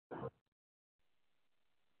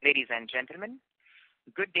Ladies and gentlemen,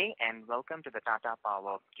 good day and welcome to the Tata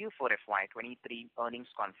Power Q4 FY23 earnings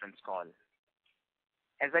conference call.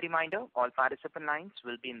 As a reminder, all participant lines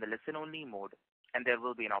will be in the listen-only mode, and there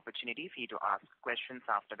will be an opportunity for you to ask questions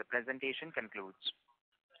after the presentation concludes.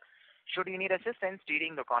 Should you need assistance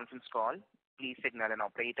during the conference call, please signal an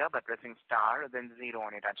operator by pressing star then 0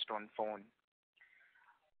 on your touchtone phone.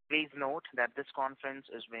 Please note that this conference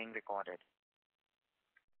is being recorded.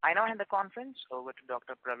 I now hand the conference over to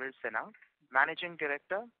Dr. Pravir Sinha, Managing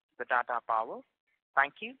Director, the Tata Power.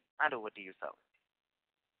 Thank you, and over to you, sir.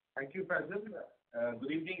 Thank you, President.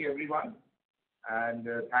 Good evening, everyone, and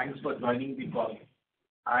thanks for joining the call.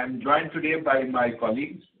 I am joined today by my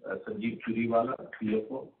colleagues, Sanjeev Churiwala,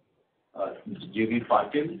 CFO, Mr. J.V.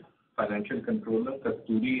 Patil, Financial Controller,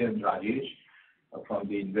 Kasturi and Rajesh from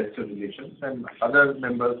the Investor Relations, and other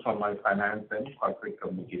members from my Finance and Corporate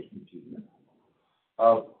Communication team.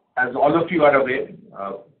 As all of you are aware,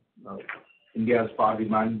 India's power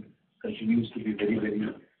demand continues to be very, very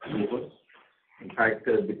robust. In fact,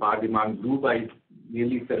 the power demand grew by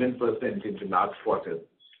nearly 7% in the last quarter,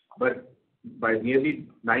 but by nearly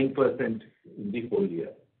 9% in the whole year.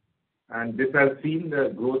 And this has seen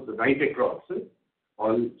the growth right across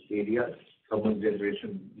all areas. Thermal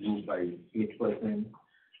generation grew by 8%,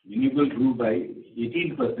 renewable grew by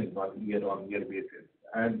 18% on year-on-year basis.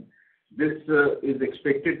 And this is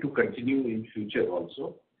expected to continue in future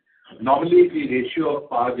also. Normally, the ratio of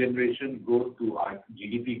power generation growth to our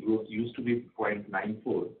GDP growth used to be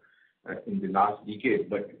 0.94 in the last decade,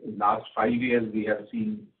 but in the last 5 years, we have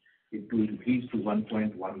seen it to increase to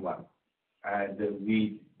 1.11. And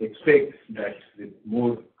we expect that with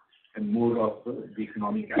more and more of the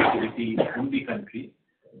economic activity in the country,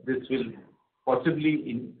 this will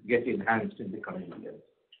possibly get enhanced in the coming years.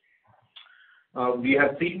 We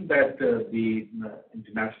have seen that the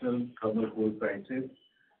international thermal coal prices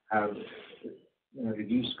have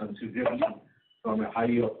reduced considerably from a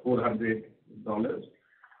high of $400.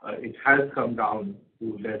 It has come down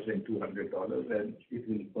to less than $200, and it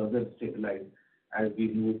will further stabilize as we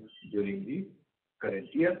move during the current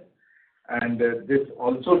year. And this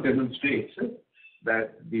also demonstrates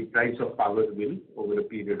that the price of power will, over a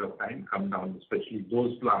period of time, come down, especially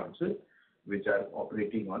those plants which are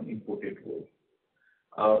operating on imported coal.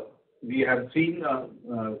 We have seen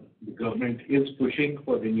the government is pushing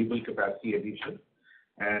for renewable capacity addition,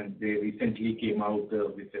 and they recently came out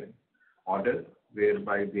with an order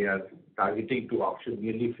whereby they are targeting to auction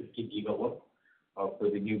nearly 50 gigawatts of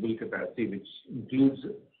renewable capacity, which includes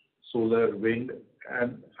solar, wind,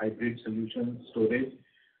 and hybrid solution storage.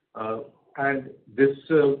 And this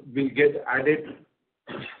will get added.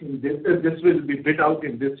 This will be bid out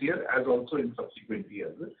in this year as also in subsequent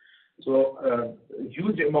years. So a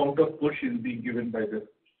huge amount of push is being given by the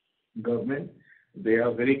government. They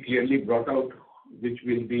have very clearly brought out which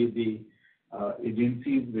will be the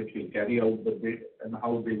agencies which will carry out the bid and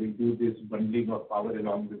how they will do this bundling of power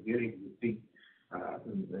along with their existing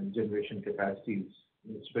generation capacities,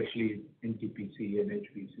 especially NTPC,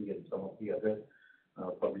 NHPC, and some of the other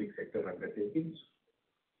public sector undertakings.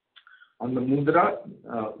 On the Mundra,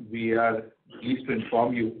 we are pleased to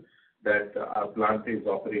inform you that our plant is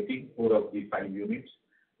operating 4 of the 5 units.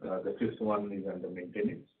 The 5th one is under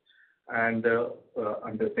maintenance and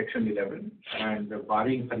under Section 11. And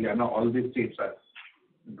barring Haryana, all the states are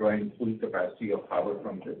drawing full capacity of power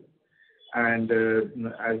from this. And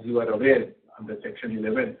as you are aware, under Section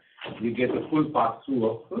 11, we get a full pass-through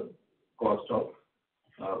of cost of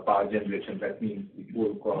power generation. That means the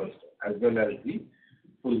coal cost as well as the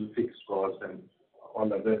full fixed cost and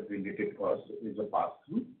all other related costs is a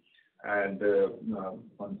pass-through. And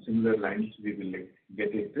on similar lines, we will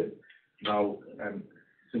get it now. And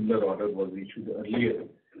similar order was issued earlier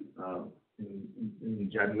in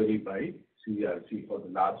January by CERC for the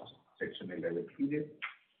last Section 11 period.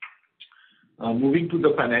 Moving to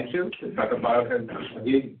the financials, Tata Power has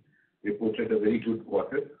again reported a very good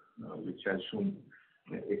quarter, which has shown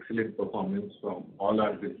excellent performance from all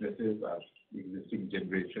our businesses. Our existing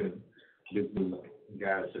generation, business,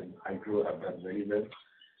 gas, and hydro have done very well.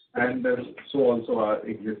 And so also our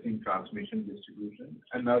existing transmission distribution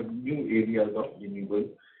and our new areas of renewable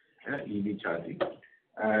EV charging.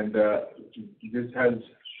 And this has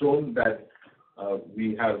shown that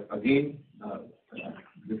we have again,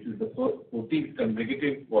 this is the 14th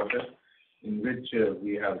consecutive quarter in which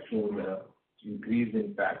we have shown increase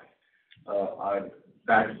in PAT. Our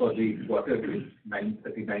PAT for the quarter is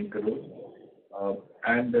 939 crores,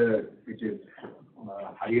 and which is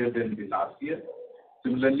higher than the last year.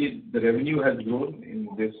 Similarly, the revenue has grown in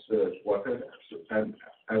this quarter, and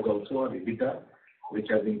as also our EBITDA which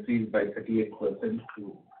has increased by 38%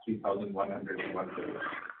 to 3,101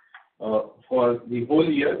 crores. For the whole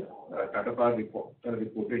year, Tata Power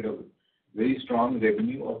reported a very strong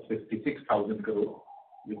revenue of 56,000 crores,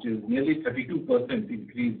 which is nearly 32%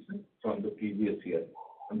 increase from the previous year.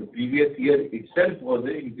 And the previous year itself was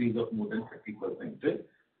an increase of more than 30%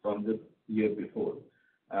 from the year before.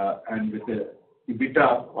 And with a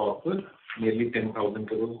EBITDA of nearly 10,000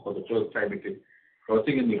 crores for the first time, it is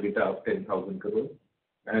crossing an EBITDA of 10,000 crores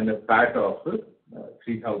and a PAT of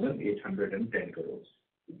 3,810 crores.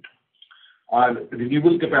 Our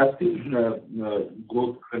renewable capacity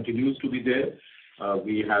growth continues to be there.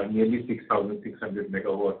 We have nearly 6,600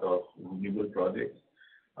 megawatts of renewable projects,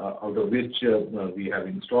 out of which we have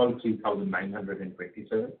installed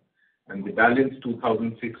 3,927, and the balance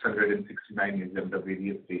 2,669 is under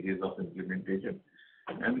various stages of implementation.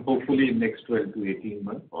 And hopefully in next 12 to 18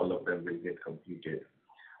 months, all of them will get completed.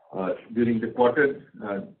 During the quarter,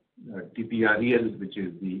 TPREL, which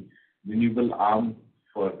is the renewable arm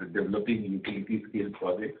for the developing utility scale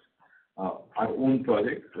projects, our own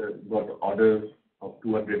project, got orders of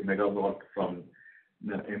 200 megawatts from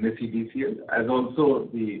MSEDCL, as also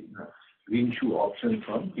the green shoe option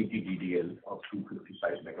from TTDDL of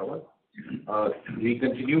 255 megawatts. We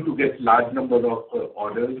continue to get large number of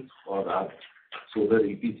orders for our solar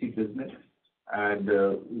EPC business, and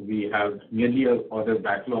we have nearly an order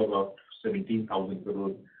backlog of 17,000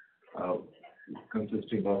 crores,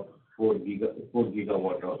 consisting of 4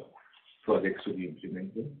 gigawatt of projects to be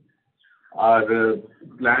implemented. Our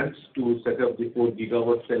plans to set up the 4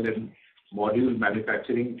 gigawatt cell and module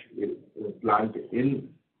manufacturing plant in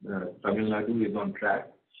Tamil Nadu is on track,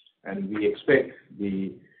 and we expect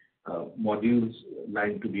the modules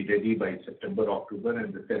line to be ready by September, October,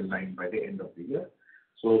 and the cell line by the end of the year.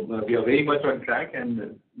 So we are very much on track,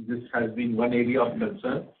 and this has been one area of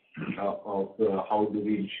concern of how do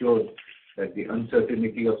we ensure that the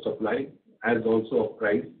uncertainty of supply as also of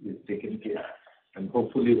price is taken care. And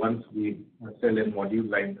hopefully once the cell and module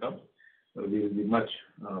line comes, we will be much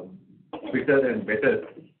fitter and better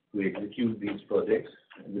to execute these projects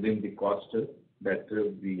within the cost that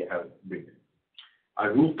we have built.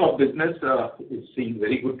 Our rooftop business is seeing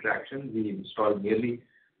very good traction. We installed nearly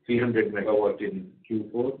 300 megawatt in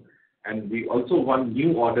Q4, and we also won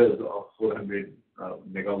new orders of 400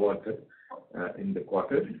 megawatt in the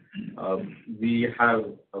quarter. We have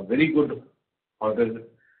a very good order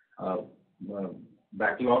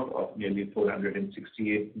backlog of nearly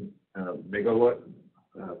 468 megawatt,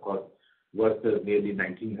 worth nearly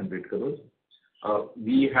 1,900 crores.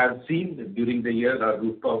 We have seen during the year our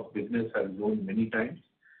rooftop business has grown many times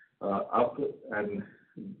up, and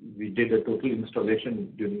we did a total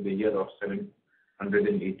installation during the year of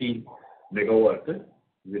 780 megawatt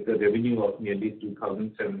with a revenue of nearly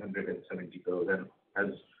 2,770 crores. And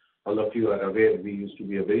as all of you are aware, we used to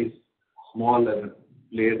be a very small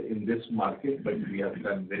player in this market, but we have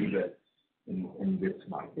done very well in this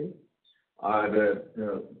market. Our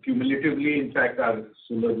cumulatively, in fact, our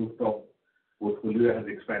solar rooftop portfolio has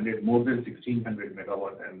expanded more than 1,600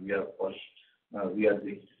 megawatt, and we are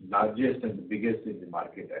the largest and the biggest in the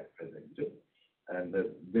market at present. And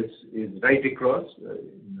this is right across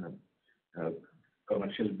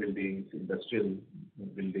commercial buildings, industrial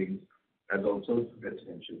buildings, and also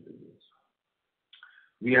residential buildings.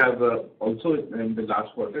 We have also in the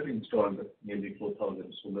last quarter installed nearly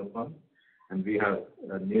 4,000 solar pumps, and we have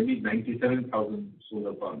nearly 97,000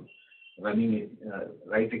 solar pumps running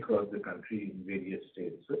right across the country in various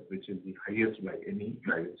states, which is the highest by any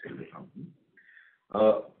private sector company.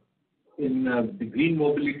 In the green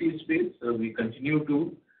mobility space, we continue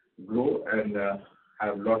to grow and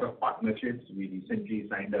have a lot of partnerships. We recently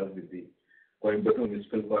signed up with the Coimbatore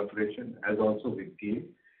Municipal Corporation as also with GAIL,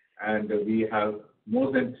 and we have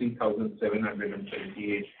more than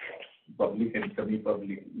 3,778 public and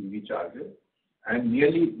semi-public EV chargers and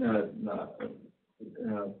nearly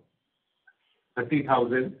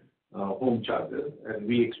 30,000 home chargers. And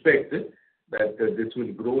we expect that this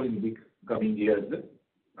will grow in the coming years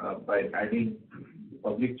by adding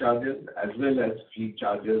public chargers as well as fleet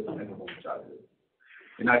chargers and home chargers.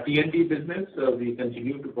 In our T&D business, we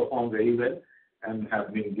continue to perform very well and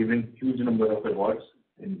have been given huge number of awards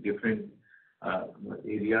in different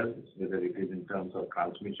areas, whether it is in terms of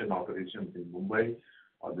transmission operations in Mumbai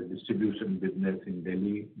or the distribution business in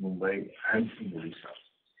Delhi, Mumbai, and in Odisha.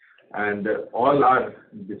 And all our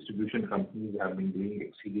distribution companies have been doing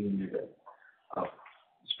exceedingly well.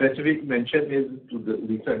 Specific mention is to the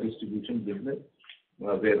Odisha distribution business,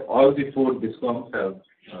 where all the 4 DISCOMs have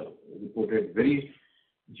reported very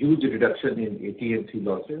huge reduction in AT&C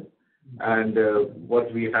losses. And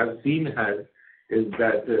what we have seen is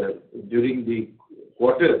that during the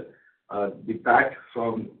quarter, the PAT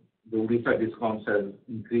from the Odisha discoms has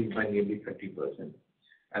increased by nearly 30%.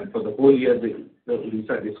 And for the whole year, the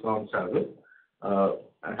Odisha discoms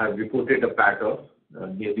have reported a PAT of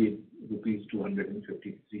nearly rupees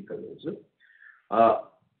 253 crores.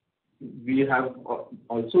 We have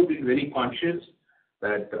also been very conscious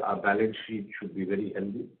that our balance sheet should be very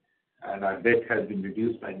healthy, and our debt has been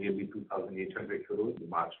reduced by nearly 2,800 crores in the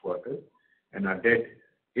March quarter, and our debt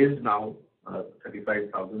is now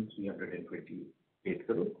 35,328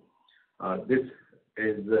 crores. This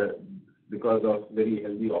is because of very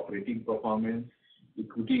healthy operating performance,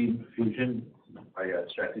 equity infusion by our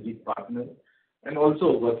strategic partner, and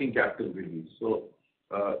also working capital release. So,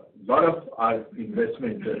 a lot of our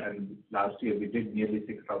investment, and last year we did nearly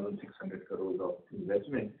 6,600 crores of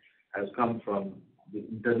investment, has come from the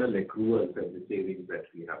internal accruals and the savings that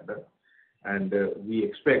we have done. And we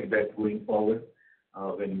expect that going forward,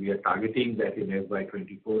 when we are targeting that in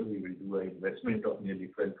FY24, we will do an investment of nearly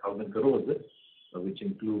 12,000 crores, which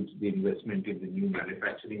includes the investment in the new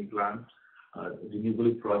manufacturing plant,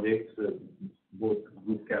 renewable projects, both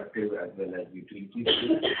group captive as well as utilities,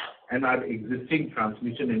 and our existing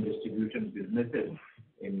transmission and distribution businesses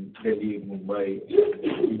in Delhi, Mumbai,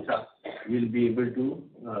 Odisha will be able to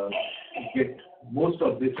get most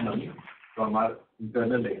of this money from our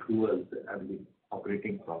internal accruals and the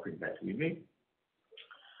operating profit that we make.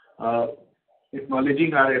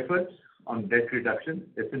 Acknowledging our efforts on debt reduction,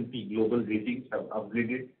 S&P Global Ratings have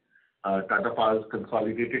upgraded Tata Power's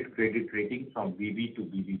consolidated credit rating from BB to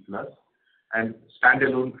BB+, and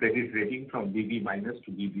standalone credit rating from BB-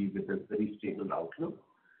 to BB with a very stable outlook.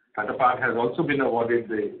 Tata Power has also been awarded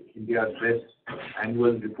the India's Best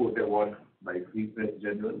Annual Report Award by Free Press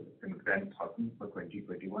Journal and Grant Thornton for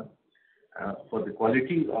 2021 for the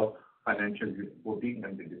quality of financial reporting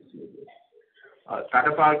and the disclosure.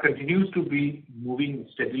 Tata Power continues to be moving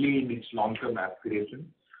steadily in its long-term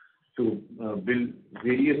aspiration to build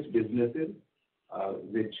various businesses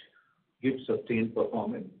which give sustained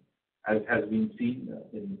performance, as has been seen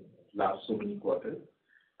in last so many quarters.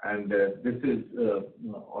 And this is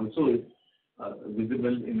also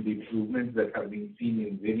visible in the improvements that have been seen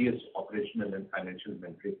in various operational and financial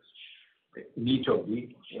metrics in each of the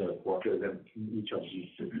quarters and in each of these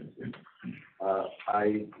businesses.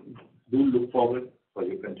 I do look forward for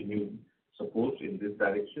your continued support in this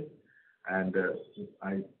direction, and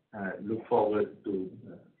I look forward to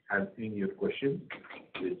answering your questions,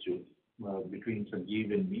 which between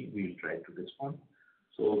Sanjeev and me, we will try to respond.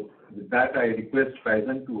 So with that, I request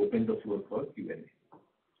Faizan to open the floor for Q&A.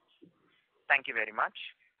 Thank you very much.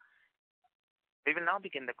 We will now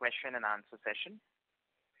begin the question and answer session.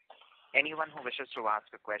 Anyone who wishes to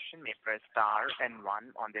ask a question may press star and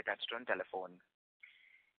 1 on their touchtone telephone.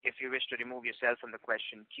 If you wish to remove yourself from the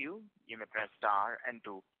question queue, you may press star and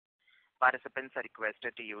 2. Participants are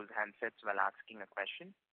requested to use handsets while asking a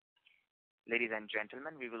question. Ladies and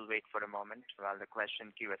gentlemen, we will wait for a moment while the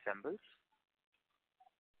question queue assembles.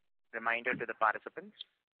 Reminder to the participants,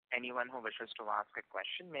 anyone who wishes to ask a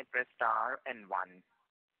question may press star and 1.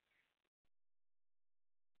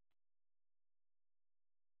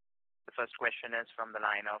 The first question is from the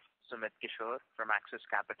line of Sumit Kishore from Axis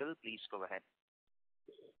Capital. Please go ahead.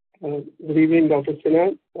 Good evening, Dr.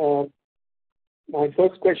 Sinha. My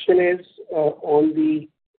first question is on the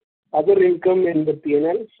other income in the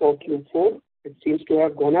P&L for Q4. It seems to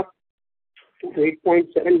have gone up to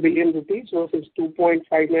 8.7 billion rupees versus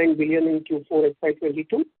 2.59 billion in Q4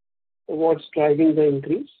 FY22. What's driving the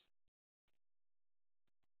increase?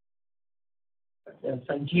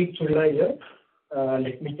 Sanjeev Chudra here.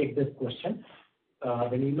 Let me take this question.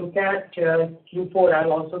 When you look at Q4,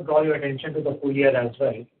 I'll also draw your attention to the full year as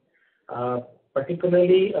well.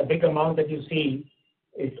 Particularly, a big amount that you see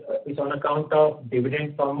is on account of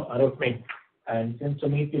dividend from Arutmin. And since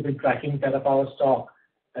Sumit, you've been tracking Tata Power stock,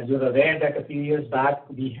 as you're aware that a few years back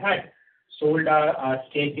we had sold our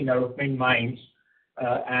stake in Arutmin mines,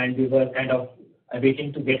 and we were kind of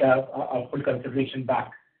waiting to get our full consideration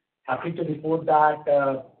back. Happy to report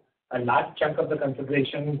that a large chunk of the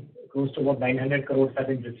consideration, close to about 900 crores, have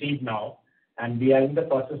been received now, and we are in the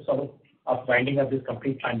process of winding up this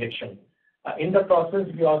complete transaction. In the process,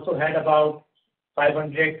 we also had about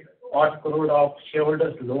 500 odd crore of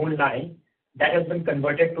shareholders' loan line that has been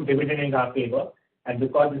converted to dividend in our favor, and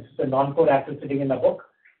because this is a non-core asset sitting in the book,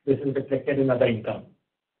 this is reflected in other income.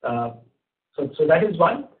 So that is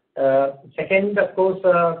one. Second, of course,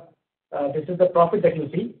 this is the profit that you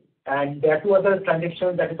see, and there are two other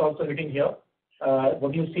transactions that is also hitting here.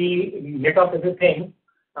 What you see net of everything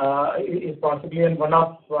is possibly in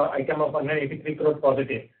one-off item of 183 crore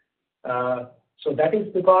positive. So that is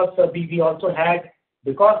because we also had,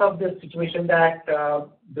 because of this situation that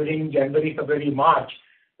during January, February, March,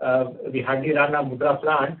 we hardly ran a Mudra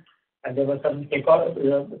plant, and there were some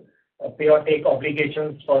pay or take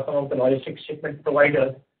obligations for some of the logistics shipment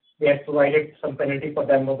providers. We had provided some penalty for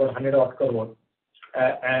them over 100 odd crore.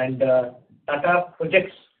 And Tata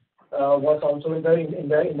Projects was also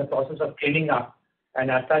in the process of cleaning up, and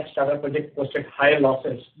as such, Tata Projects posted higher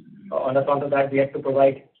losses. On account of that, we had to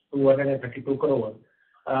provide 232 crore.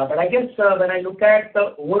 But I guess when I look at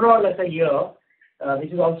the overall as a year,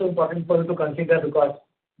 which is also important for you to consider, because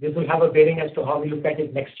this will have a bearing as to how we look at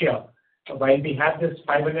it next year. While we have this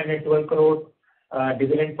 512 crore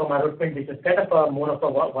dividend from allotment, which is kind of more of a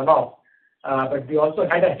one-off, but we also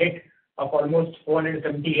had a hit of almost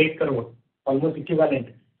 478 crore, almost equivalent,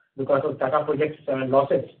 because of Tata Projects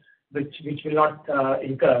losses, which will not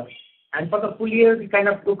incur. And for the full year, we kind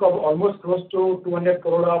of took almost close to 200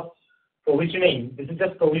 crore of provisioning. This is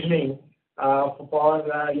just provisioning for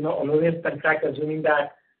always contract, assuming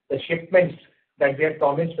that the shipments that we had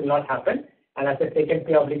promised will not happen, and as a taken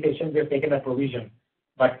pay obligation, we have taken a provision.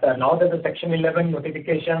 But now that the Section 11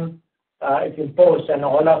 notification is imposed and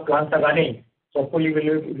all our plants are running, so hopefully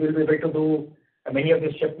we'll be able to do many of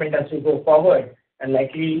these shipment as we go forward, and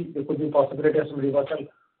likely there could be possibility of some reversal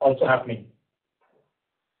also happening.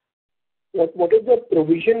 What is the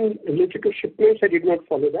provision related to shipments? I did not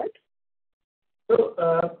follow that. So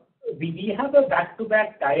we have a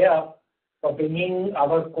back-to-back tie-up for bringing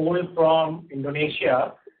our coal from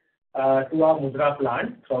Indonesia to our Mudra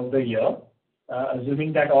plant throughout the year,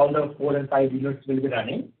 assuming that all the 4 and 5 units will be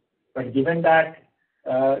running. But given that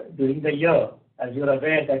during the year, as you're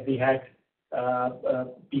aware, that we had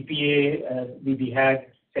PPA, we had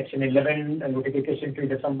Section 11 notification till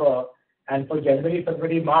December, and for January,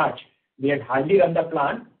 February, March, we had hardly run the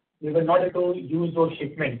plant. We were not able to use those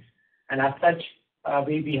shipments, and as such,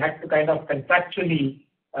 we had to kind of contractually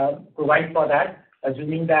provide for that,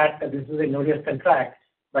 assuming that this is a notice contract.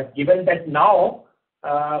 But given that now,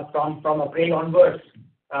 from April onwards,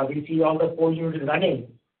 we see all the 4 units running,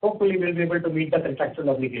 hopefully we'll be able to meet the contractual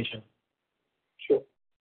obligation. Sure.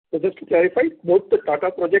 So just to clarify, both the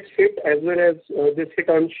Tata Projects hit as well as this hit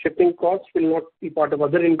on shipping costs will not be part of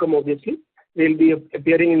other income, obviously. They'll be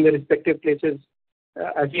appearing in the respective places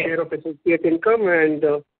as share of associate income and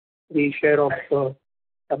the share of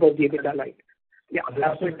above the EBITDA line. Yeah,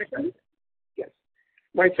 absolutely. Yes.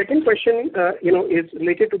 My second question, is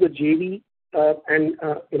related to the JV and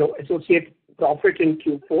associate profit in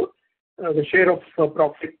Q4. The share of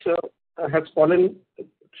profit has fallen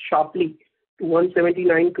sharply to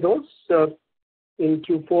 179 crores in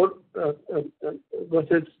Q4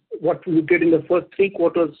 versus what we did in the first 3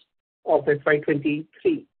 quarters of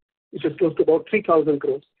FY23, which is close to about 3,000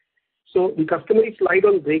 crores. So the customary slide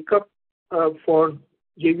on breakup for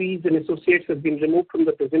JVs and associates has been removed from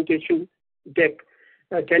the presentation deck.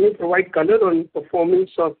 Can you provide color on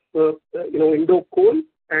performance of Indo Coal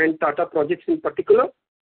and Tata Projects in particular,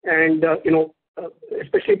 and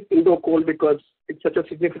especially Indo Coal because it's such a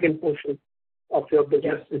significant portion of your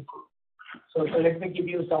business? Yes. So let me give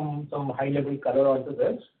you some high level color onto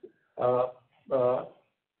this.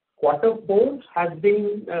 Quarter 4 has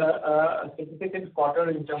been a significant quarter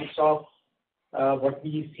in terms of what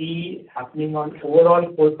we see happening on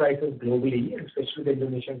overall coal prices globally, especially the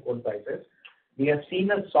Indonesian coal prices. We have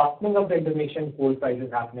seen a softening of the Indonesian coal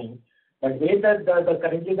prices happening, but the way that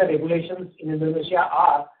currently the regulations in Indonesia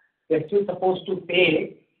are, they're still supposed to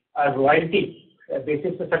pay a royalty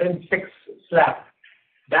basis a certain fixed slab.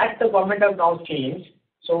 That the government has now changed.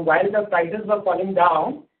 So while the prices were falling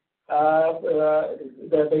down,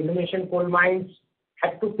 the Indonesian coal mines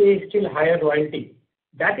had to pay still higher royalty.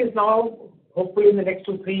 That is now, hopefully in the next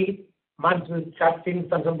 2-3 months, we'll start seeing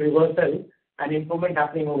some reversal and improvement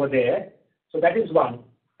happening over there. So that is one.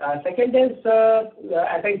 Second is,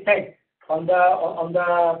 as I said, on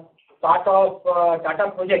the part of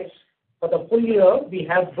Tata Projects, for the full year, we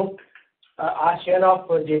have booked our share of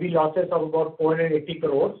JV losses of about 480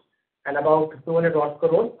 crores and about 200 odd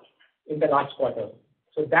crores in the last quarter.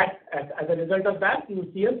 So that, as a result of that,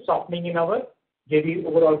 you see a softening in our JV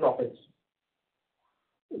overall profits.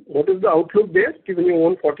 What is the outlook there, given you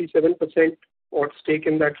own 47% odd stake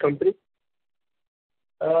in that company?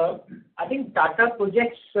 I think Tata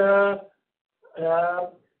Projects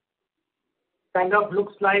kind of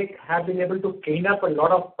looks like have been able to clean up a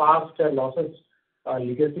lot of past losses,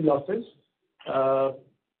 legacy losses.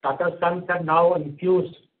 Tata Sons have now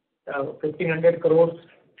infused 1,500 crores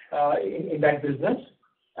in that business.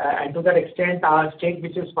 And to that extent, our stake,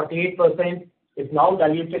 which is 48%, is now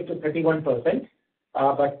diluted to 31%.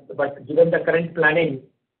 But given the current planning,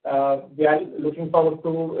 we are looking forward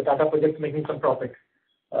to Tata Projects making some profit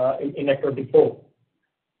in FY24.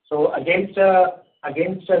 So against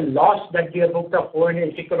a loss that we have booked of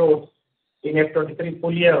 480 crores in FY23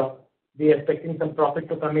 full year, we are expecting some profit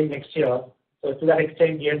to come in next year. So to that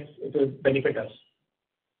extent, yes, it will benefit us.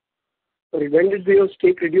 Sorry, when did your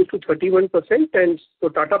stake reduce to 31%? And so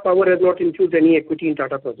Tata Power has not infused any equity in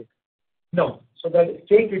Tata Projects? No. So the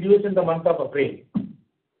stake reduced in the month of April.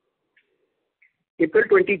 April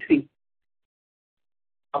 23.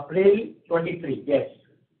 April 23, yes.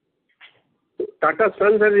 Tata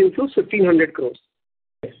Sons has infused 1,500 crores.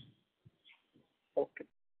 Yes. Okay.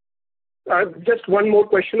 Just one more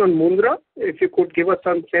question on Mundra. If you could give us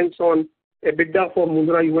some sense on EBITDA for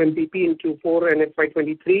Mundra UMPP in Q4 and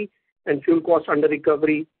FY23 and fuel cost under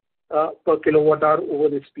recovery per kilowatt hour over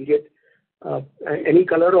this period. Any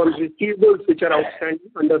color on receivables which are outstanding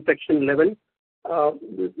under Section 11,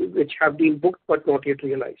 which have been booked but not yet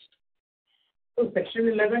realized? So Section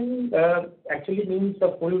 11 actually means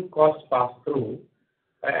the full cost pass-through.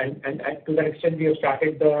 And to that extent, we have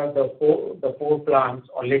started the four plants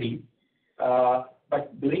already.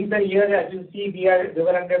 But during the year, as you see, we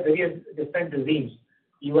were under various different regimes.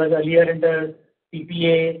 We were earlier under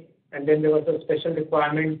PPA, and then there was a special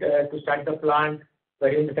requirement to start the plant,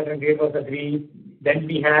 wherein the certain rate was agreed. Then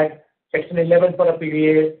we had Section 11 for a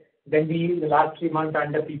period. Then the last 3 months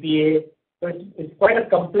under PPA. So it's quite a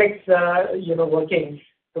complex, working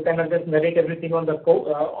to kind of just narrate everything on the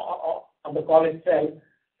call itself.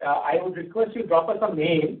 I would request you drop us a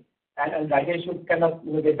mail, and Rajesh should kind of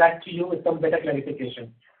get back to you with some better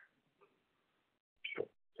clarification. Sure.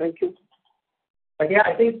 Thank you. But yeah,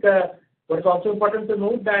 I think what's also important to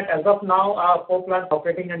note that as of now, our 4 plants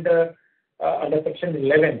operating under Section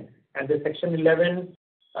 11, and the Section 11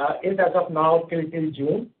 is as of now till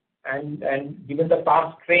June, and given the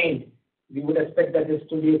past trend, we would expect that this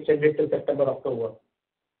to be extended to September, October.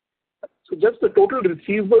 So just the total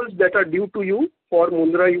receivables that are due to you for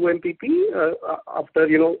Mundra UMPP after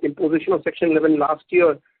imposition of Section 11 last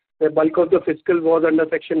year, the bulk of the fiscal was under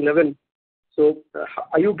Section 11. So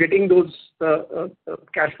are you getting those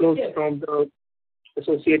cash flows from the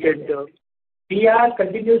associated? We are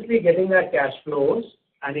continuously getting the cash flows,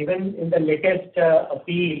 and even in the latest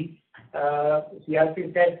appeal,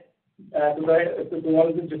 CRC said to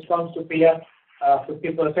all the discounts to pay up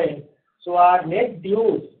 50%. So our net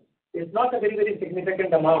dues is not a very, very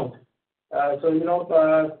significant amount. So,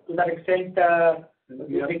 to that extent,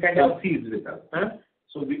 we kind of LCs with us. Huh?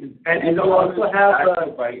 So we also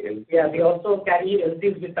have, we we also carry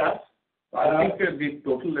LCs with us. I think the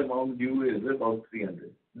total amount due is about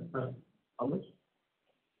 300. How much?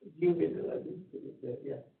 Due is,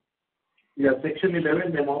 Yeah, Section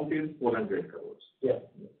 11 amount is 400 crores. Yeah.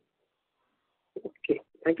 Okay.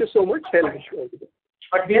 Thank you so much.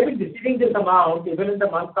 But we have been receiving this amount even in the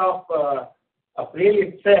month of April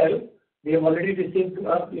itself. We have already received,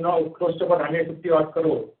 close to about 150 odd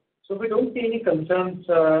crore. So we don't see any concerns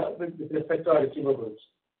with respect to our receivables.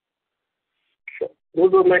 Sure.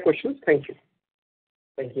 Those were my questions. Thank you.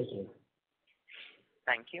 Thank you, sir.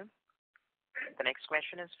 Thank you. The next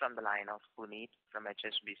question is from the line of Puneet from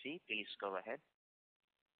HSBC. Please go ahead.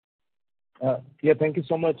 Thank you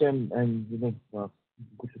so much, and good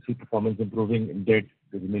to see performance improving, debt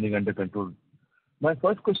remaining under control. My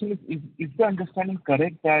first question is the understanding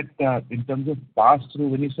correct that in terms of pass-through,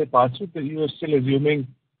 when you say pass-through, you are still assuming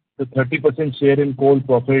the 30% share in coal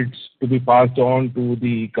profits to be passed on to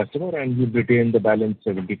the customer and you retain the balance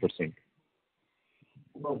 70%?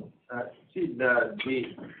 No. See,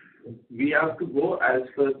 we have to go as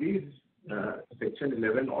per the Section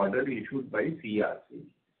 11 order issued by CRC.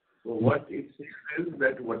 So what it says is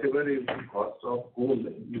that whatever is the cost of coal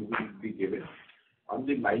you will be given. On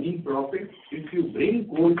the mining profit, if you bring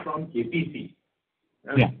coal from KPC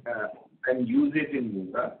and use it in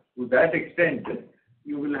Mundra, to that extent,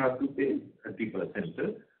 you will have to pay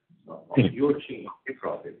 30% of your share of the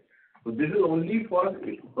profit. So this is only for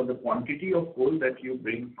the quantity of coal that you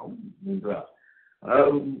bring from Mundra.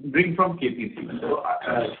 Bring from KPC.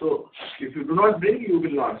 So if you do not bring, you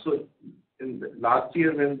will not. So in the last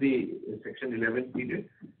year when the Section 11 period,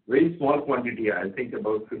 very small quantity, I think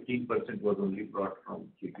about 15% was only brought from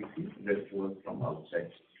KPC, the rest was from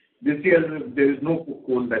outside. This year there is no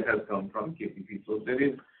coal that has come from KPC, so there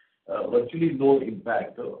is virtually no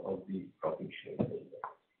impact of the profit share.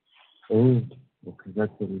 Oh, okay,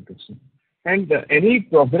 that's very interesting. And any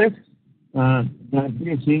progress that we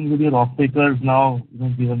are seeing with your off-takers now,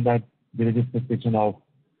 given that there is expectation of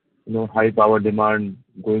high power demand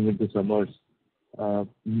going into summers.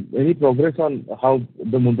 Any progress on how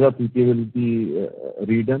the Mundra PPA will be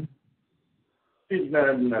redone?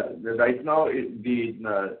 Right now,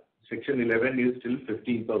 the Section 11 is till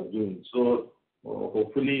 15th of June. So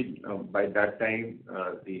hopefully by that time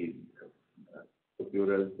the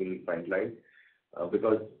procurers will finalize.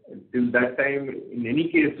 Because till that time, in any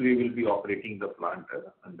case, we will be operating the plant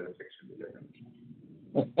under Section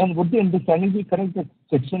 11. And would the understanding be correct that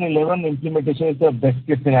Section 11 implementation is the best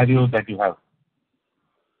case scenario that you have?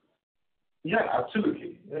 Yeah,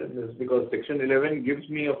 absolutely. Yes, because Section 11 gives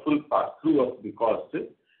me a full pass-through of the cost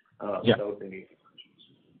without any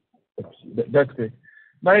questions. That's great.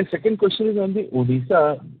 My second question is on the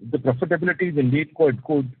Odisha. The profitability is indeed quite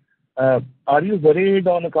good. Are you worried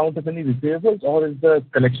on account of any receivables, or is the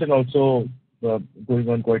collection also going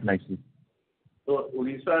on quite nicely? So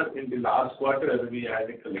Odisha, in the last quarter, we had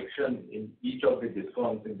a collection in each of the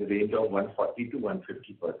discounts in the range of 140 to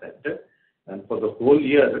 150%. And for the whole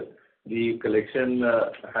year, the collection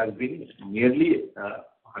has been nearly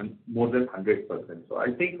more than 100%. So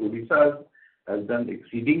I think Odisha has done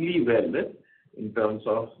exceedingly well in terms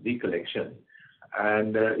of the collection.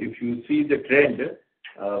 And if you see the trend,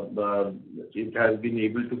 it has been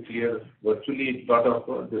able to clear virtually a lot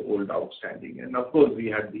of the old outstanding. And of course, we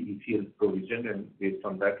had the ECL provision, and based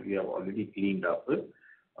on that, we have already cleaned up a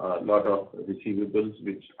lot of receivables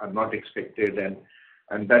which are not expected.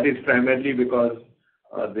 And that is primarily because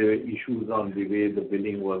there were issues on the way the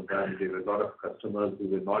billing was done. There were a lot of customers who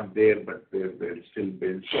were not there, but they were still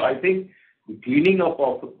billed. So I think the cleaning up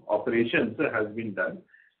of operations has been done.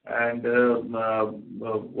 And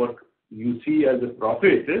what you see as a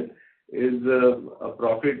profit is a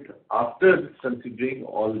profit after considering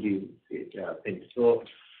all these things. So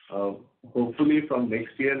hopefully from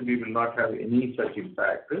next year we will not have any such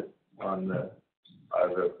impact on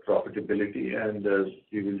our profitability, and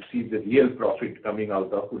we will see the real profit coming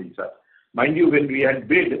out of Odisha. Mind you, when we had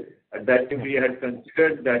bid, at that time we had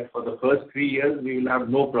considered that for the first 3 years we will have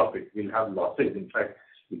no profit, we will have losses. In fact,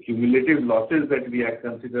 the cumulative losses that we had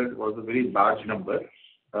considered was a very large number.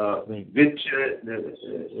 Which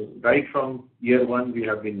right from year one we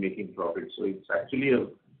have been making profit. So it's actually a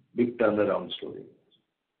big turnaround story.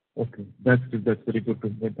 Okay, that's very good to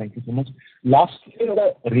hear. Thank you so much. Last,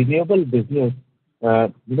 the renewable business,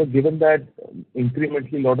 given that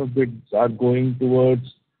incrementally a lot of bids are going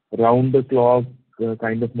towards round the clock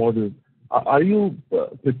kind of model, are you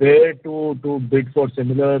prepared to bid for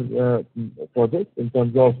similar projects in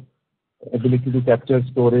terms of ability to capture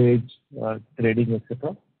storage, trading,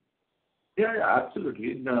 etc.? Yeah,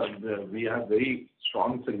 absolutely. We have very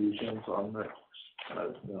strong solutions on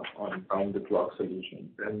round-the-clock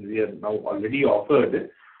solutions, and we have now already offered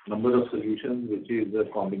a number of solutions, which is a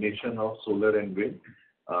combination of solar and wind.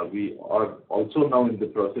 We are also now in the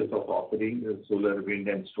process of offering solar, wind,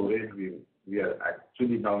 and storage. We are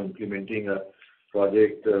actually now implementing a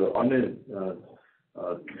project on a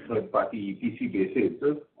third-party EPC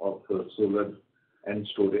basis of solar and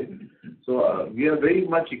storage. So we are very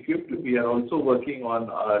much equipped. We are also working on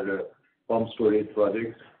our pumped storage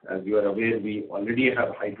projects. As you are aware, we already have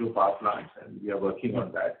hydropower plants, and we are working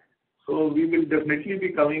on that. So we will definitely be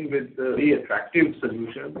coming with very attractive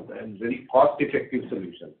solutions and very cost-effective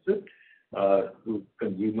solutions to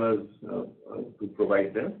consumers to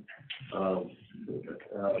provide them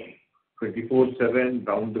 24/7,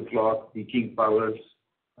 round-the-clock, peaking powers,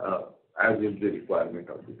 as is the requirement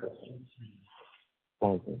of the customers.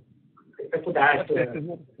 Okay. If I could add,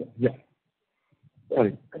 yeah.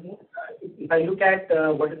 Sorry. If I look at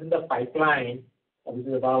what is in the pipeline, which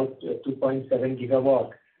is about 2.7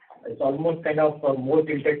 gigawatt, it's almost kind of more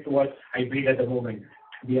tilted towards hybrid at the moment.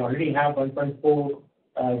 We already have 1.4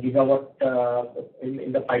 gigawatt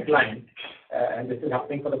in the pipeline, and this is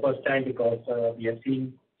happening for the first time because we have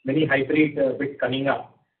seen many hybrid bids coming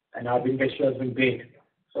up, and our win ratio has been great.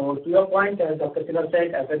 So to your point, as Dr. Sinha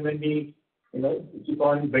said, as and when we keep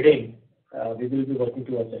on bidding, we will be working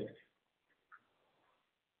towards it.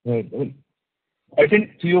 Right. I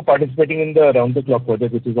didn't see you participating in the round-the-clock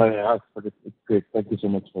project, which is why I asked, but it's great. Thank you so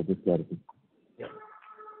much for this clarity. Yeah.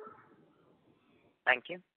 Thank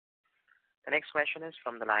you. The next question is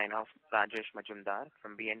from the line of Rajesh Majumdar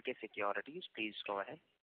from B&K Securities. Please go ahead.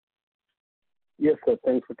 Yes, sir.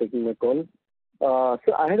 Thanks for taking my call.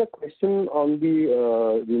 So I had a question on the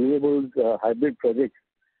renewables hybrid projects.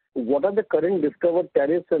 What are the current discovered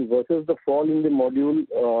tariffs and versus the fall in the module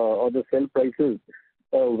or the cell prices?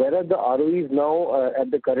 Where are the ROEs now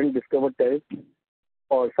at the current discovered tariffs,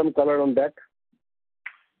 or some color on that?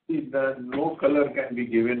 See, no color can be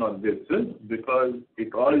given on this because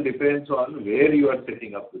it all depends on where you are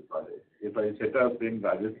setting up the project. If I set up in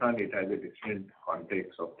Rajasthan, it has a different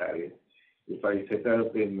context of tariff. If I set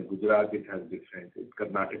up in Gujarat, it has different. In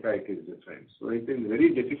Karnataka, it is different. So it is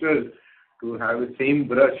very difficult to have the same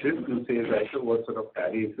brush to say that what sort of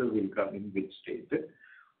tariffs will come in which state.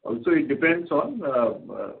 Also, it depends on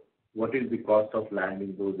what is the cost of land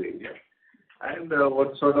in those areas and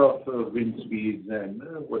what sort of wind speeds and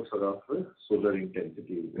what sort of solar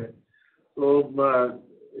intensity is there. So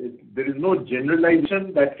there is no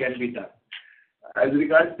generalization that can be done. As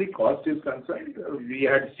regards the cost is concerned, we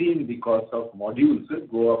had seen the cost of modules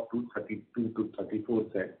go up to 32 to 34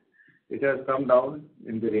 cents. It has come down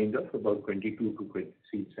in the range of about 22 to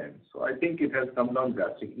 23 cents. So I think it has come down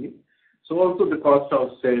drastically. So also the cost of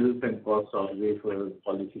cells and cost of wafers,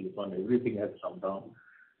 polysilicon, everything has come down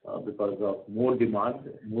because of more demand,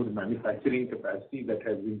 more manufacturing capacity that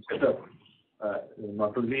has been set up,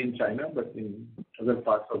 not only in China but in other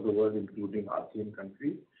parts of the world, including ASEAN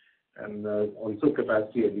countries, and also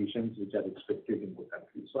capacity additions which are expected in the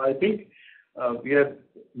country. So I think we are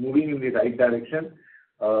moving in the right direction.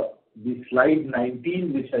 The slide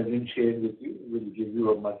 19 which has been shared with you will give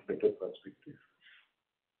you a much better perspective.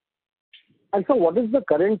 And so what is the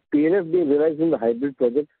current PLF being realized in the hybrid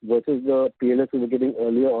projects versus the PLF we were getting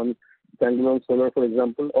earlier on standalone solar, for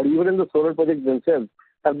example, or even in the solar projects themselves?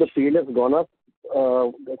 Have the PLF gone up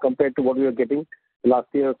compared to what we were getting last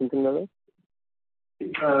year or something like that?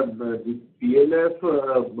 The PLF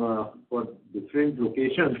for different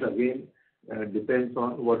locations again depends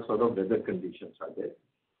on what sort of weather conditions are there.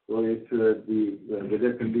 So if the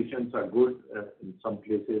weather conditions are good, in some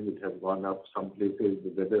places it has gone up, some places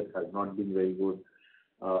the weather has not been very good.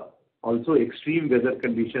 Also extreme weather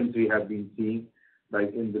conditions we have been seeing,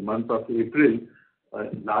 like in the month of April,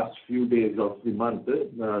 last few days of the month,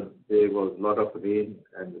 there was a lot of rain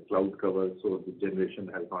and the cloud cover, so the generation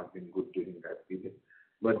has not been good during that period.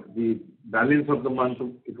 But the balance of the month,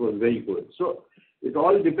 it was very good. So it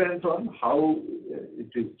all depends on how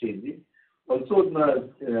it is changing. Also,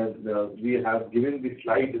 we have given the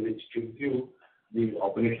slide which gives you the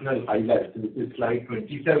operational highlights, which is slide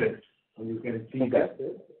 27, and you can see that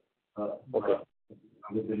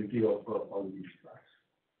availability of all these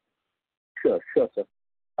slides. Sure, sir.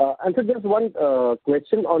 And so just one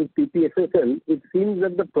question on TPSSL. It seems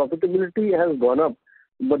that the profitability has gone up,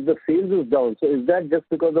 but the sales is down. So is that just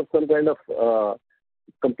because of some kind of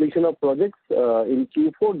completion of projects? In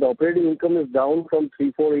Q4, the operating income is down from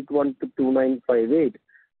 3,481 to 2,958,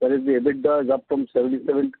 whereas the EBITDA is up from 77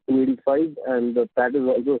 to 285, and the PAT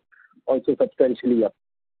is also substantially up.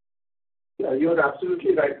 Yeah, you are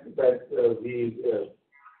absolutely right that we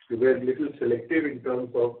were a little selective in terms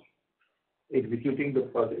of executing the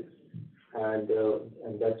projects, and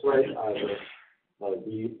that's why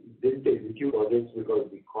we didn't execute projects because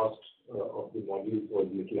the cost of the modules was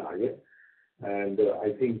a little higher. And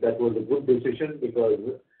I think that was a good decision because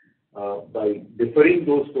by deferring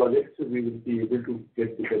those projects, we will be able to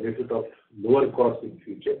get the benefit of lower costs in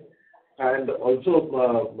future. And also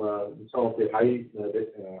some of the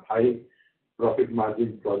high profit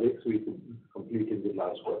margin projects we could complete in the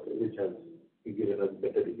last quarter, which has given us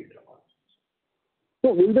better EBITDA margins.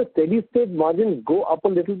 So will the steady state margins go up a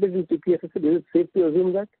little bit in TPSSL? Is it safe to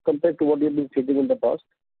assume that compared to what you've been stating in the past?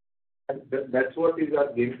 And that's what is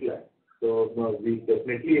our game plan. So we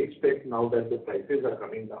definitely expect now that the prices are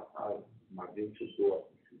coming down, our margin should go up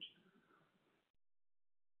in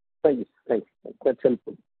future. Thank you. That's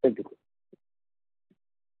helpful. Thank you.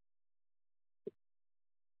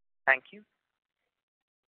 Thank you.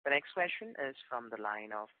 The next question is from the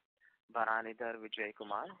line of Bharanidhar Vijay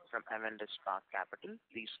Kumar from Avendus Spark Capital.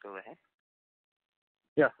 Please go ahead.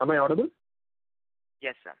 Yeah, am I audible?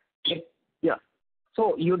 Yes, sir. Yeah.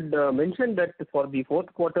 So you'd mentioned that for the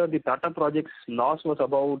fourth quarter, the Tata project's loss was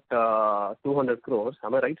about 200 crores.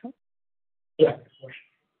 Am I right, sir? Yeah.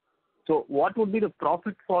 So what would be the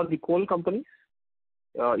profit for the coal companies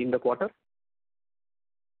in the quarter?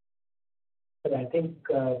 But I think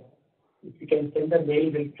if you can send the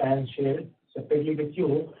mail, we'll try and share separately with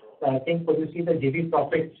you. I think when you see the JV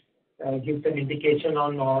profits gives an indication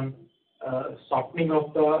on softening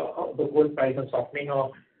of the coal price and softening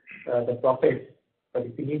of the profits. But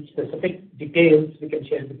if you need specific details, we can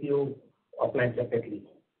share with you offline separately.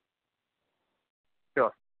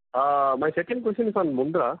 Sure. My second question is on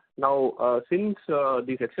Mundra. Now, since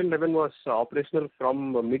the Section 11 was operational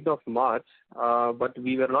from mid of March, but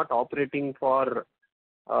we were not operating for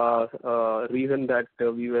reason that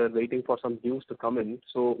we were waiting for some dues to come in.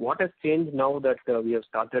 So what has changed now that we have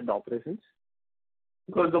started the operations?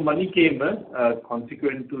 Because the money came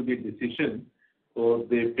consequent to the decision. So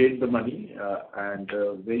they paid the money and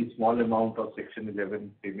a very small amount of Section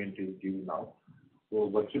 11 payment is due now. So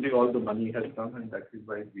virtually all the money has come, and that is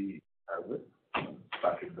why we have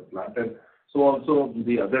started the plant. And so also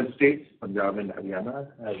the other states, Punjab and Haryana,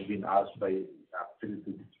 have been asked by AlphaStreet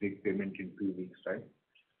to make payment in 2 weeks' time.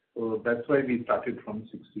 So that's why we started from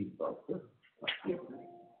 16th of April.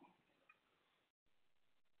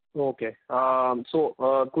 Okay. So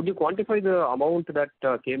could you quantify the amount that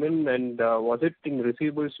came in, and was it in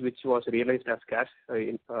receivables which was realized as cash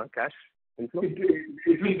inflow?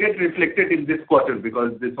 It will get reflected in this quarter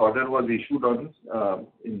because this order was issued on I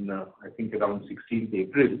think around 16th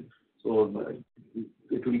April. So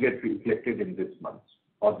it will get reflected in this month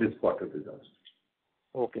or this quarter results.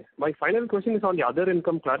 Okay. My final question is on the other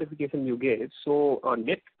income clarification you gave. So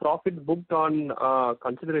net profit booked on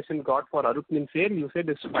consideration got for Arutmin sale, you said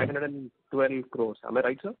is 512 crores. Am I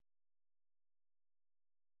right, sir?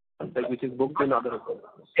 Like which is booked in other income.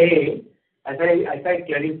 Hey, as I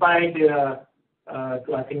clarified to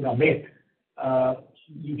I think Amit,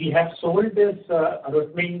 we have sold this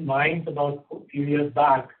Arutmin mines about a few years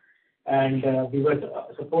back, and we were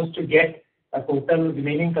supposed to get a total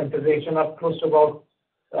remaining consideration of close to about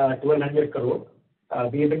 1,200 crore.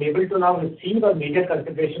 We have been able to now receive a major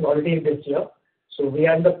consideration already in this year. So we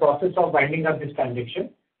are in the process of winding up this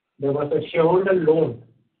transaction. There was a shareholder loan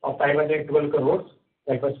of 512 crores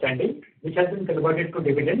that was standing, which has been converted to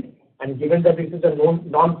dividend. And given that this is a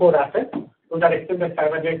non-core asset, to that extent that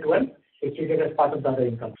 512 is treated as part of the other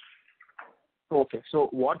income. Okay. So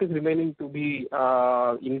what is remaining to be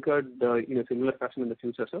incurred in a similar fashion in the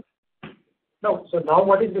future, sir? No. So now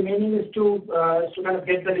what is remaining is to kind of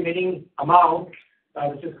get the remaining amount,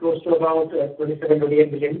 which is close to about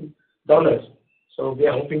 $27-28 million. So we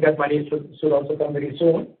are hoping that money should also come very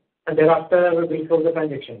soon, and thereafter we'll close the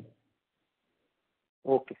transaction.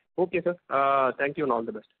 Okay. Okay, sir. Thank you and all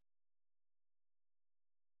the best.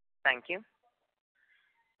 Thank you.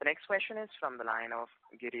 The next question is from the line of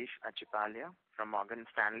Girish Achhipalia from Morgan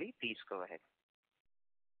Stanley. Please go ahead.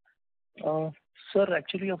 Sir,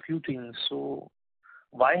 actually a few things. So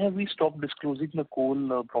why have we stopped disclosing the coal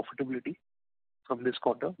profitability from this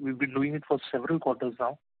quarter? We've been doing it for several quarters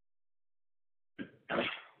now.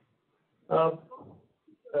 Coal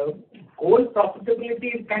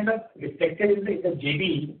profitability is kind of reflected in the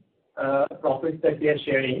JV profits that we are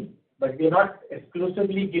sharing, but we are not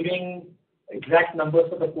exclusively giving exact numbers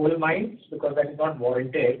for the coal mines because that is not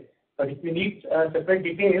warranted. But if you need separate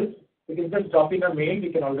details, you can just drop in a mail,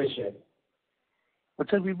 we can always share. But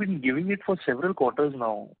sir, we've been giving it for several quarters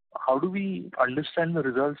now. How do we understand the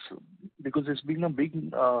results? Because it's been a big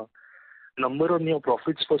number on your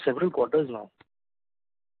profits for several quarters now.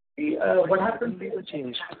 What happens is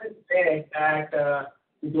that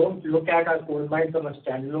we don't look at our coal mines on a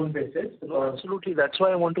standalone basis. No, absolutely. That's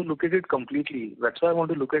why I want to look at it completely. That's why I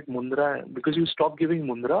want to look at Mundra, because you stopped giving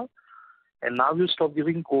Mundra and now you stop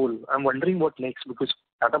giving coal. I'm wondering what next, because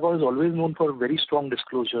Tata Power is always known for very strong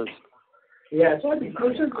disclosures. Yeah, so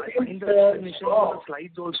disclosures in the explanation of the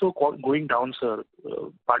slides also going down, sir.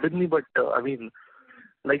 Pardon me, but I mean,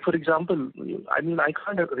 like for example, I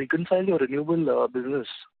can't reconcile your renewable business,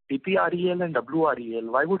 TPREL and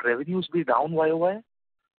WREL. Why would revenues be down YOY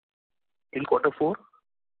in quarter 4?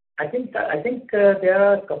 I think there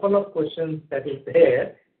are a couple of questions that is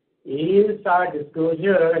there. Is our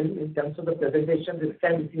disclosure in terms of the presentation this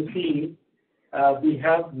time, if you see, we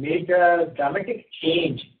have made a dramatic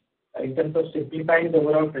change in terms of simplifying the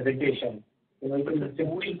overall presentation.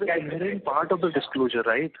 Coal is an inherent part of the disclosure,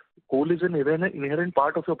 right? Coal is an inherent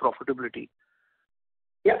part of your profitability.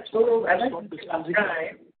 Yeah, so as I said last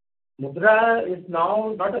time, Mundra is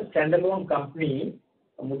now not a standalone company.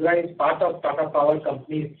 Mundra is part of Tata Power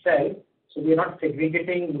company itself, so we are not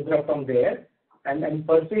segregating Mundra from there. And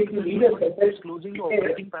per se, if you need a separate disclosing the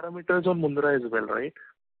operating parameters on Mundra as well, right?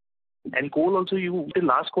 And coal also, till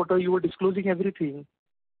last quarter you were disclosing everything.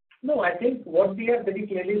 No, I think what we have very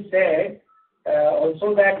clearly said,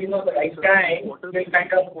 also that, the right time will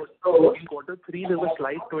kind of show. In quarter 3, there was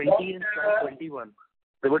slide 20 and slide 21.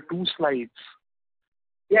 There were 2 slides.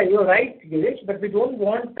 Yeah, you're right, Girish, but we don't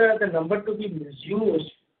want the number to be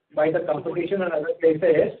misused by the competition and other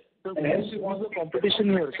places. So and hence, who's the competition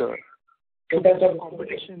here, sir? In terms of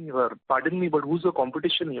competition here. Pardon me, but who's the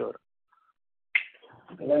competition here?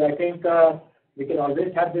 Well, I think we can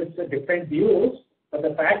always have this different views, but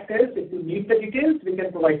the fact is, if you need the details, we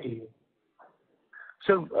can provide to you.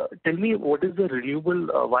 So, tell me, what is the renewable?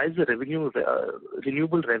 Why is the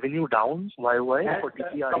renewable revenue down? Why for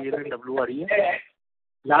TPREL and WREL?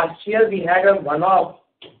 Last year we had a one-off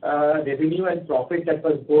revenue and profit that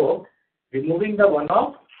was booked. Removing the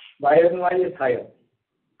one-off, Y&Y is higher.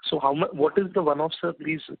 So what is the one-off, sir?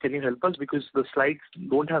 Please, can you help us? Because the slides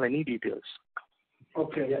don't have any details.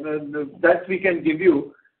 Okay, that we can give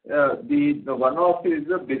you. The one-off is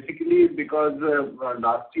basically because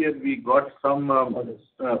last year we got some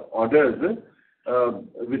orders,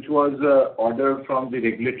 which was order from the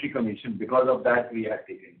regulatory commission. Because of that, we had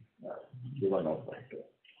taken the one-off factor.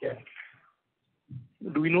 Yeah.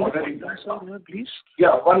 Do we know the answer here, please?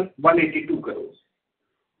 Yeah, 182 crores.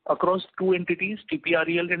 Across two entities,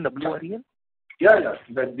 TPREL and WREL? Yeah.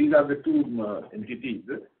 These are the two entities,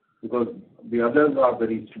 because the others are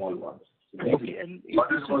very small ones. Okay, and if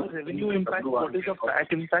this is a revenue impact, what is the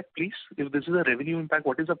PAT impact, please? If this is a revenue impact,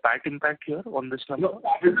 what is the PAT impact here on this number? No,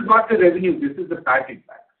 this is not the revenue, this is the PAT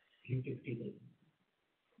impact.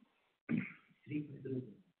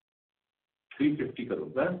 350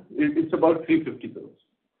 crores. Huh? It's about 350 crores.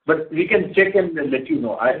 But we can check and let you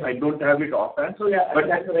know. I don't have it offhand. So yeah, but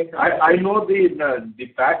that's right. I know the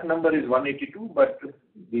PAT number is 182, but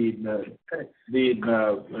the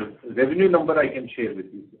revenue number I can share with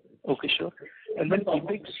you. Okay, sure. And then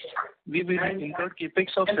capex, we've incurred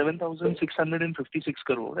capex of 7,656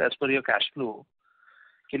 crore as per your cash flow.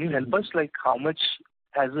 Can you help us, like how much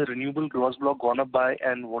has the renewable gross block gone up by,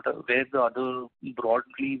 and where the other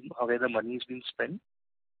broadly where the money is being spent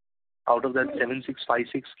out of that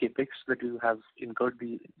 7,656 capex that you have incurred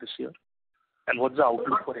this year? And what's the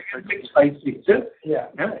outlook for FY26? Yeah.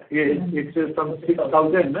 It's from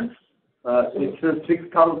 6,000. It's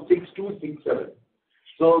 6,267.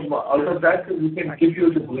 So out of that, we can give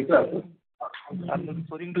you the breakup. I'm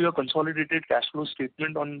referring to your consolidated cash flow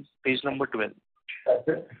statement on page number 12. That's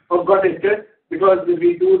it. Oh, got it. Because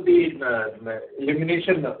we do the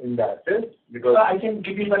elimination in that. Because I can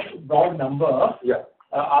give you that broad number. Yeah.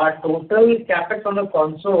 Our total capex on the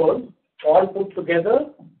console, all put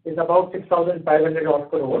together, is about 6,500 odd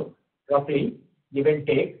crore, roughly, give and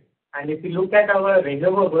take. And if you look at our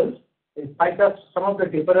receivables, in spite of some of the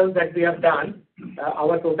deferrals that we have done,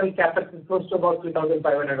 our total capex is close to about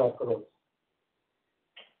 3,500 odd crore.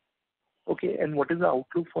 Okay, and what is the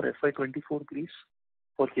outlook for FY24, please,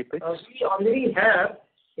 for capex? We already have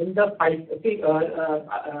in the pipe. Okay,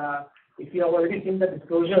 if you have already seen the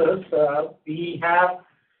disclosures, we have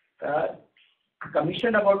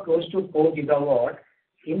commissioned about close to 4 gigawatt.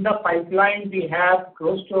 In the pipeline, we have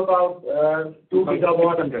close to about 2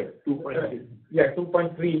 gigawatt. 2.3. Yeah,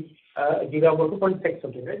 2.3 gigawatt, 2.6,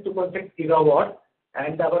 okay, right? 2.6 gigawatt.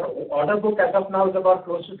 And our order book as of now is about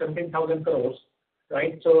close to 17,000 crores,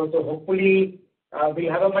 right? So hopefully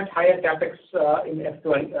we'll have a much higher capex in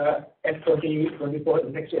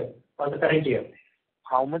F2024 next year, or the current year.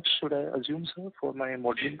 How much should I assume, sir, for my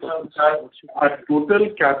modeling purpose? Our total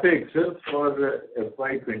capex for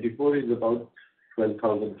FY24 is about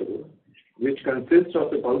 12,000 crores, which consists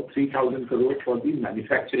of about 3,000 crores for the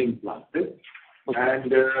manufacturing plant. Okay.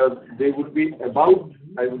 And they would be about,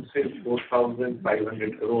 I would say,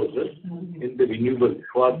 4,500 crores in the renewable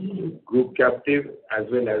for group captive as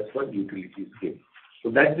well as for utility scale. So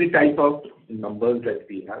that's the type of numbers that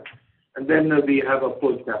we have. And then we have, of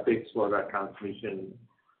course, capex for our transmission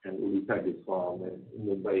and Odisha Discom and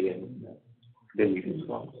Mumbai and Delhi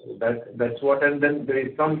Discom. So that's what. And then there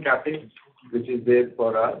is some capex which is there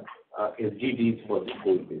for our SGDs for the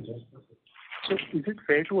coal business. So is it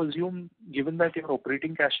fair to assume, given that your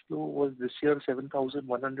operating cash flow was this year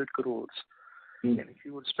 7,100 crores, and if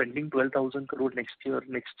you were spending 12,000 crore next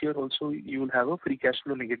year also you will have a free cash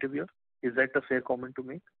flow negative year? Is that a fair comment to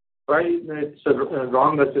make? Right, it's a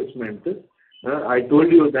wrong assessment. I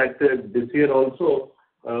told you that this year also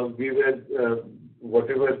we were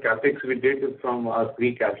whatever capex we did from our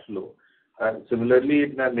free cash flow.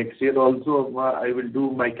 Similarly, next year also I will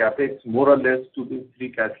do my capex more or less to the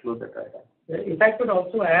free cash flow that I have. If I could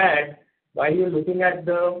also add, while you're looking at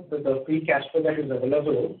the free cash flow that is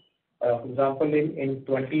available, for example, in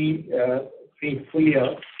 23 full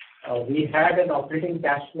year, we had an operating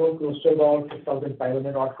cash flow close to about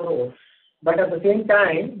 6,500 odd crores. But at the same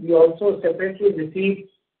time, we also separately received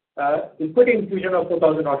equity infusion of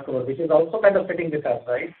 4,000 odd crores, which is also kind of sitting with us,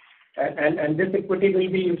 right? And this equity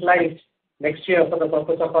will be utilized next year for the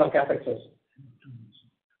purpose of our capexes.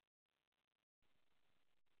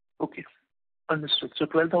 Okay. Understood. So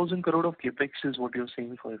 12,000 crore of capex is what you're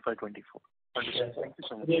saying for FY24. Understood. Yes, thank you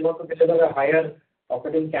so much. We want to deliver a higher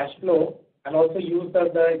operating cash flow and also use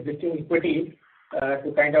the existing equity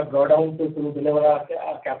to kind of draw down to deliver our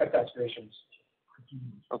capex aspirations.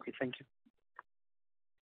 Okay, thank you.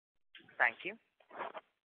 Thank you.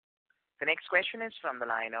 The next question is from the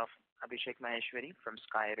line of Abhishek Maheshwari from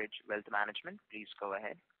Skyridge Wealth Management. Please go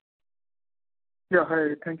ahead. Yeah,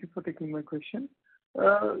 hi. Thank you for taking my question.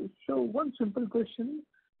 So one simple question.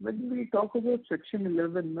 When we talk about Section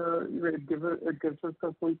 11, it gives us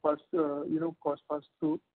the full cost pass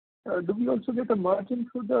through. do we also get a margin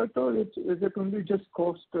for that, or is it only just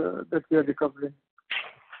cost that we are recovering?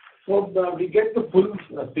 So we get the full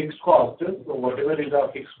fixed cost. So whatever is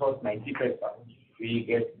our fixed cost, 90 paisa, we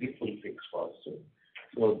get the full fixed cost.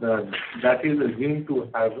 So that is assumed to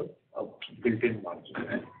have a built-in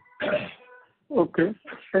margin. Okay.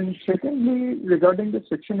 And secondly, regarding the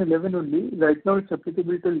Section 11 only, right now it's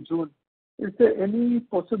applicable till June. Is there any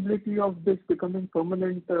possibility of this becoming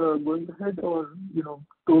permanent going ahead, or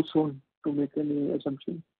too soon to make any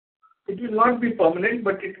assumption? It will not be permanent,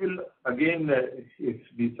 but it will again, if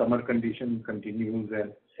the summer condition continues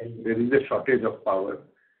and there is a shortage of power,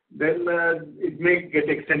 then it may get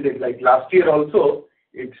extended. Like last year also,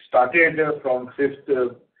 it started from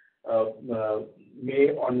 5th May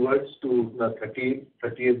onwards to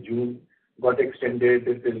 30th June, got extended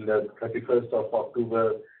till the 31st of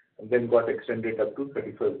October, and then got extended up to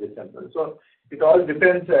 31st December. So it all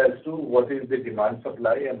depends as to what is the demand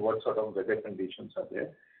supply and what sort of weather conditions are there.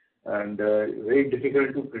 And very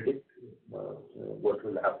difficult to predict what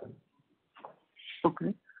will happen.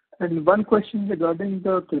 Okay. And one question regarding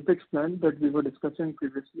the capex plan that we were discussing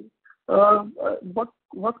previously. What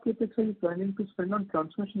capex are you planning to spend on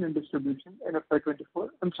transmission and distribution in FY24?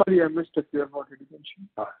 I'm sorry, I missed if you have already mentioned.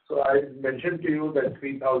 So I mentioned to you that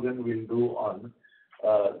 3,000 will do on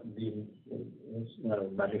the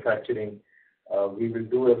manufacturing. We will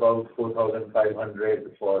do about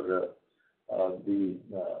 4,500 for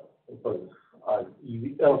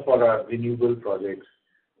our renewable projects.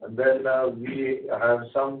 And then we have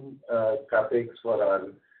some capex for our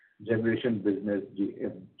generation business,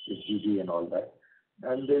 GD and all that.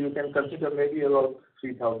 And then you can consider maybe about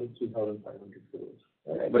 3,000, 3,500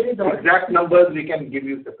 crores. But exact numbers we can give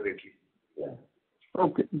you separately. Yeah.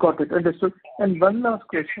 Okay, got it. Understood. And one last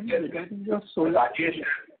question regarding your solar. Rajesh,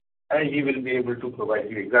 and he will be able to provide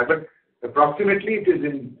you exact, but approximately it is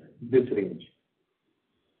in this range.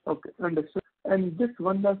 Okay, understood. And just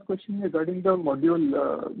one last question regarding the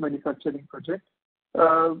module manufacturing project.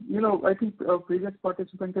 I think our previous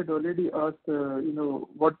participant had already asked,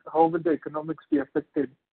 how will the economics be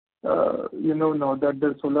affected, now that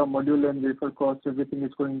the solar module and wafer cost, everything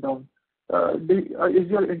is going down. Is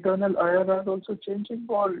your internal IRR also changing,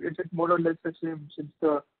 or is it more or less the same since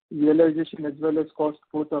the realization as well as cost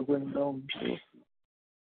both are going down?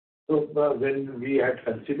 So when we had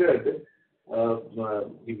considered the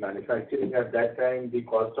manufacturing at that time, the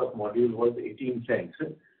cost of module was 18 cents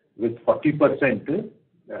with 40%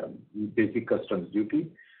 basic customs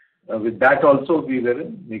duty. With that also we were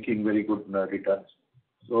making very good returns.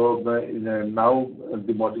 So now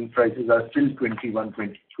the module prices are still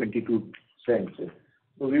 22 cents.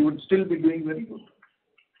 So we would still be doing very good.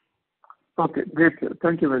 Okay, great.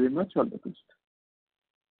 Thank you very much. All the best.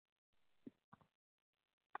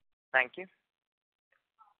 Thank you.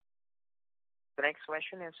 The next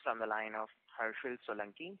question is from the line of Harshil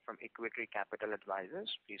Solanki from Equity Capital Advisors.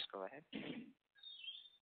 Please go ahead.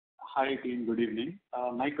 Hi team, good evening.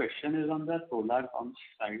 My question is on the solar pump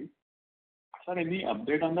side. Sir, any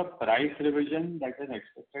update on the price revision that is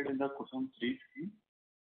expected in the Kusum 3 scheme?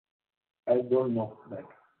 I don't know that.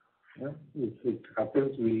 Yeah? If it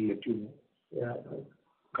happens, we'll let you know. Yeah,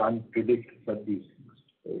 can't predict for these things.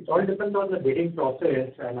 It all depends on the bidding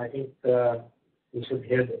process, and I think we should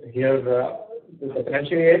hear the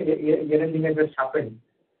financial year ending has just happened,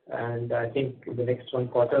 and I think in the next one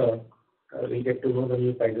quarter we get to know the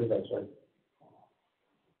new prices as well.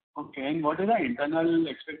 Okay, and what is the internal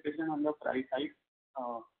expectation on the price hike?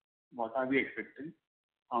 What are we expecting?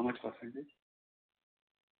 How much percentage?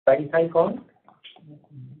 Price hike on?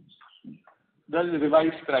 The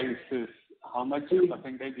revised prices. How much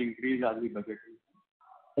percentage increase are we budgeting?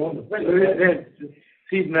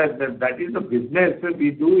 See, that is the business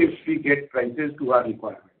we do if we get prices to our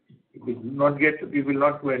requirement. If we do not get, we will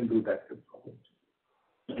not go and do that.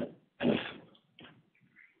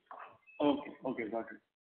 Okay, got it.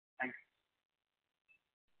 Thanks.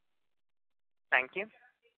 Thank you.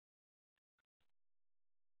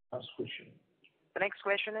 Last question. The next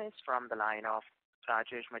question is from the line of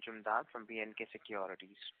Rajesh Majumdar from BNK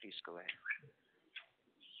Securities. Please go ahead.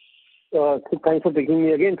 So thanks for taking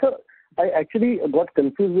me again. Sir, I actually got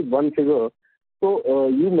confused with one figure. So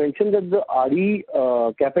you mentioned that the RE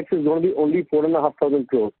capex is going to be only 4,500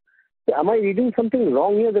 crores. So am I reading something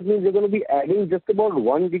wrong here? That means you're going to be adding just about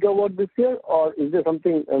 1 gigawatt this year, or is there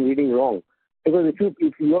something I'm reading wrong? Because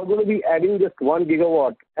if you are going to be adding just 1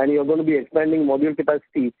 gigawatt and you're going to be expanding module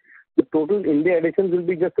capacity, the total India additions will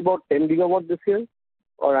be just about 10 gigawatt this year,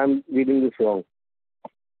 or I'm reading this wrong?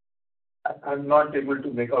 I'm not able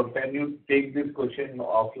to make out. Can you take this question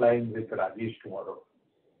offline with Rajesh tomorrow?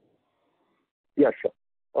 Yeah, sure.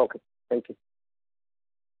 Okay. Thank you.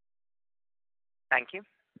 Thank you.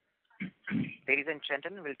 Ladies and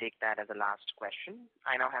gentlemen, we'll take that as the last question.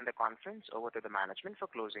 I now hand the conference over to the management for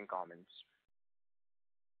closing comments.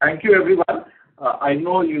 Thank you, everyone. I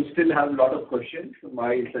know you still have a lot of questions.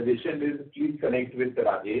 My suggestion is please connect with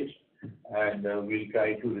Rajesh, and we'll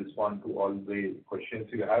try to respond to all the questions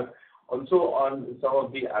you have. Also, on some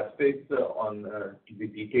of the aspects on the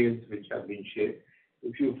details which have been shared,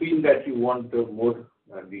 if you feel that you want more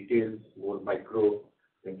details, more micro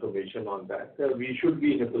information on that, we should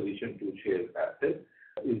be in a position to share that.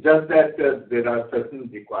 It's just that there are certain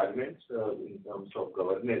requirements in terms of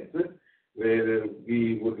governance where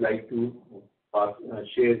we would like to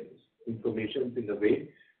share information in a way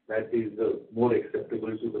that is more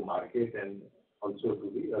acceptable to the market and also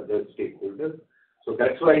to the other stakeholders. So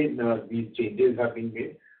that's why these changes have been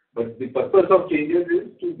made. But the purpose of changes is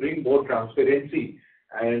to bring more transparency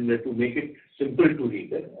and to make it simple to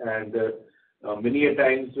read. And many a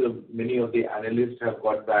times, many of the analysts have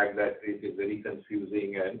got back that it is very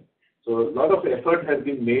confusing. And so a lot of effort has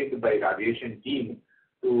been made by Rajesh and team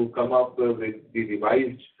to come up with the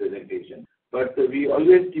revised presentation. But we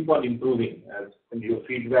always keep on improving, and your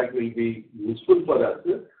feedback will be useful for us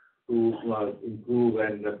to improve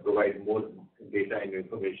and provide more data and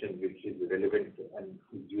information which is relevant and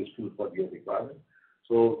is useful for your requirement.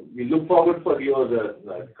 So we look forward for your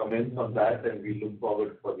comments on that, and we look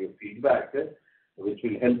forward for your feedback, which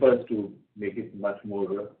will help us to make it much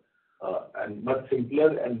more and much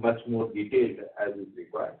simpler and much more detailed as is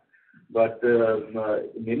required. But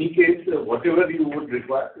in any case, whatever you would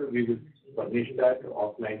require, we will furnish that.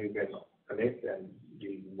 Offline you can connect, and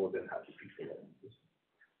we'll be more than happy to share that.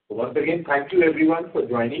 So once again, thank you everyone for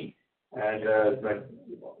joining, and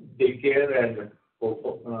take care, and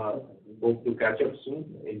hope to catch up soon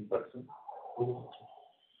in person.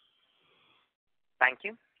 Thank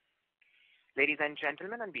you. Ladies and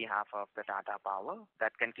gentlemen, on behalf of the Tata Power,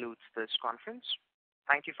 that concludes this conference.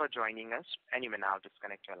 Thank you for joining us, and you may now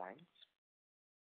disconnect your lines.